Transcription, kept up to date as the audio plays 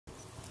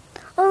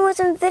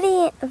some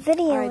video.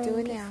 All right, do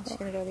it now. She's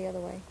going to go the other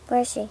way.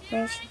 Where is she?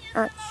 Where is she?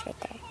 Oh, she's right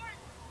there.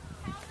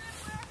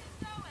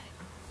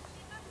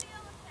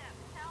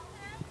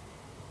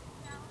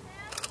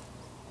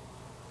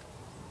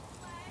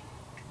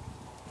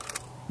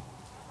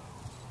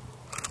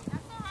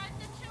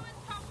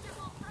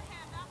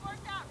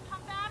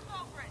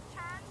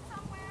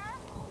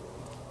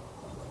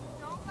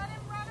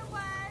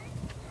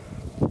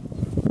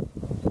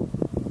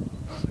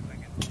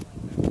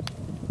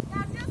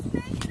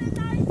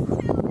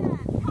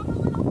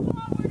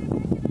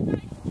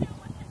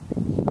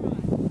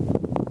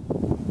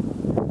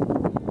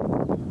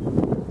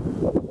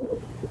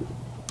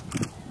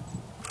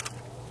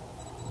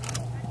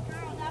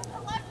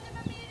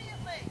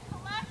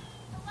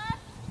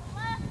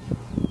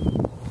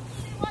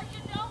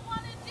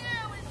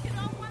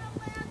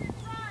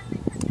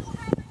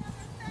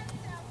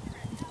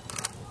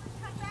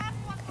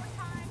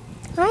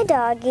 Hi,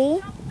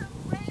 doggy.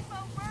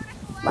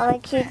 Mama,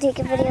 can you take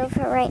a video of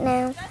her right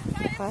now?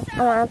 What?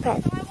 I want to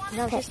pet.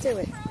 No, just do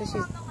it, because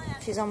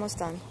she's almost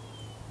done.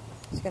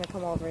 She's going to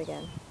come over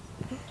again.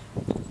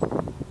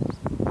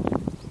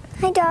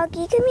 Hi,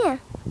 doggy. Come here.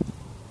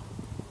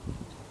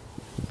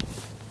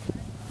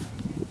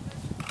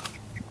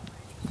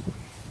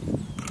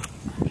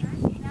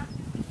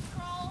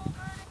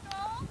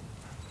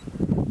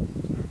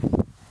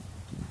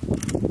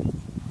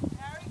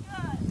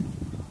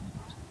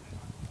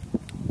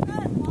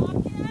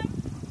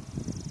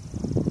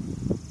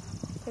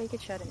 Okay, you can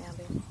shut it now,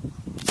 baby.